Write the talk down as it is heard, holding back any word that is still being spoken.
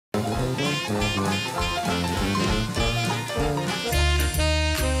Goodness,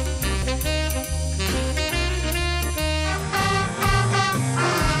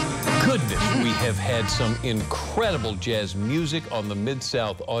 we have had some incredible jazz music on the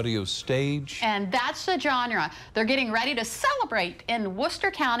Mid-South audio stage. And that's the genre they're getting ready to celebrate in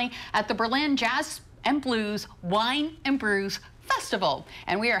Worcester County at the Berlin Jazz and Blues Wine and Brews Festival.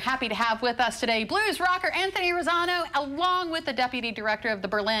 And we are happy to have with us today blues rocker Anthony Rosano, along with the Deputy Director of the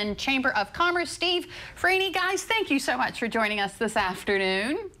Berlin Chamber of Commerce, Steve Frene. Guys, thank you so much for joining us this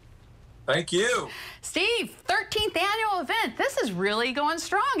afternoon. Thank you. Steve, 13th annual event. This is really going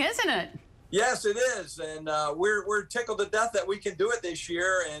strong, isn't it? Yes, it is. And we're tickled to death that we can do it this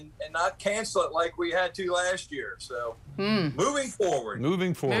year and not cancel it like we had to last year. So moving forward.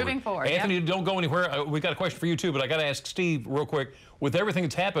 Moving forward. Anthony, yep. Don't go anywhere. We got a question for you, too, but I got to ask Steve real quick. With everything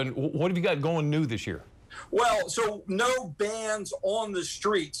that's happened, what have you got going new this year? Well, so no bands on the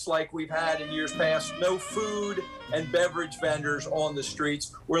streets like we've had in years past, no food and beverage vendors on the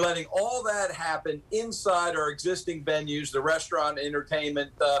streets. We're letting all that happen inside our existing venues, the restaurant,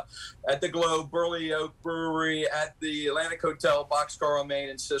 entertainment, at the Globe, Burley Oak Brewery, at the Atlantic Hotel, Boxcar on Main,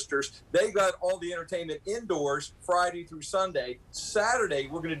 and Sisters. They got all the entertainment indoors Friday through Sunday. Saturday,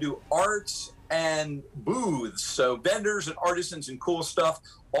 we're going to do arts and booths, so vendors and artisans and cool stuff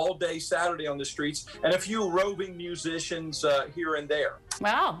all day Saturday on the streets, and a few roving musicians here and there.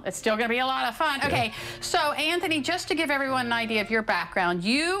 Well, it's still going to be a lot of fun. Okay, so Anthony, just to give everyone an idea of your background,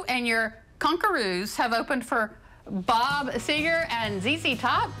 you and your Conquerors have opened for Bob Seger and ZZ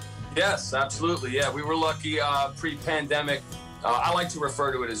Top. Yes, absolutely. Yeah, we were lucky pre-pandemic. I like to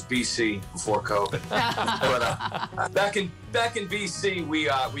refer to it as BC, before COVID. But back in BC,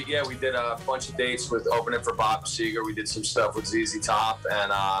 we did a bunch of dates with opening for Bob Seger. We did some stuff with ZZ Top,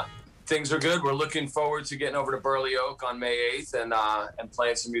 and things are good. We're looking forward to getting over to Burley Oak on May 8th and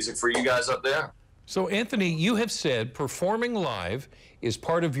playing some music for you guys up there. So, Anthony, you have said performing live is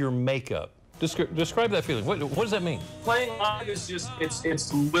part of your makeup. Describe that feeling. What does that mean? Playing live is just,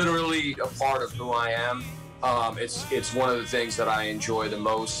 it's literally a part of who I am. It's one of the things that I enjoy the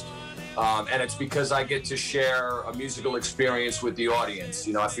most, and it's because I get to share a musical experience with the audience.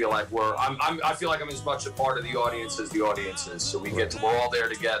 You know, I feel like I feel like I'm as much a part of the audience as the audience is. So we're all there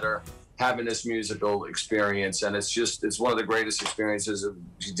together, having this musical experience, and it's one of the greatest experiences of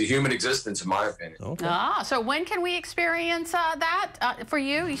the human existence, in my opinion. Okay. So when can we experience that for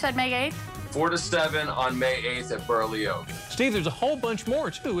you? You said May 8th? 4 to 7 on May 8th at Burley Oak. Steve, there's a whole bunch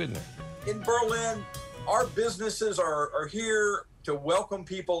more, too, isn't there? In Berlin, our businesses are here to welcome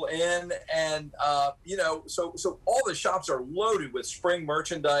people in, and you know, so all the shops are loaded with spring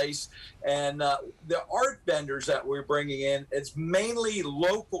merchandise, and the art vendors that we're bringing in, it's mainly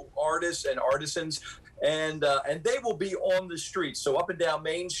local artists and artisans, and they will be on the streets. So up and down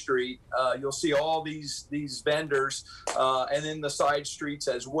Main Street, you'll see all these vendors, and in the side streets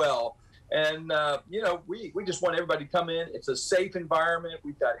as well. And, you know, we just want everybody to come in. It's a safe environment.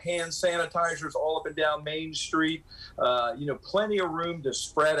 We've got hand sanitizers all up and down Main Street. You know, plenty of room to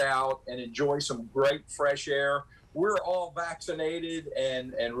spread out and enjoy some great fresh air. We're all vaccinated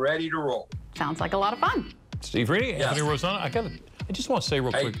and ready to roll. Sounds like a lot of fun. Steve Frene, Yes. Anthony Rosano, I just want to say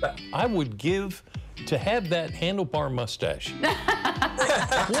real quick, I would give to have that handlebar mustache.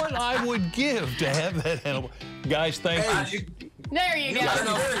 What I would give to have that handlebar. Guys, thank you. There you go. I don't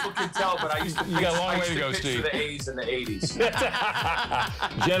know if people can tell, but I used to You got a long way to go, picture Steve. the A's in the 80s.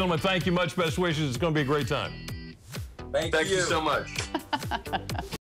 Gentlemen, thank you much. Best wishes. It's going to be a great time. Thank Thank you so much.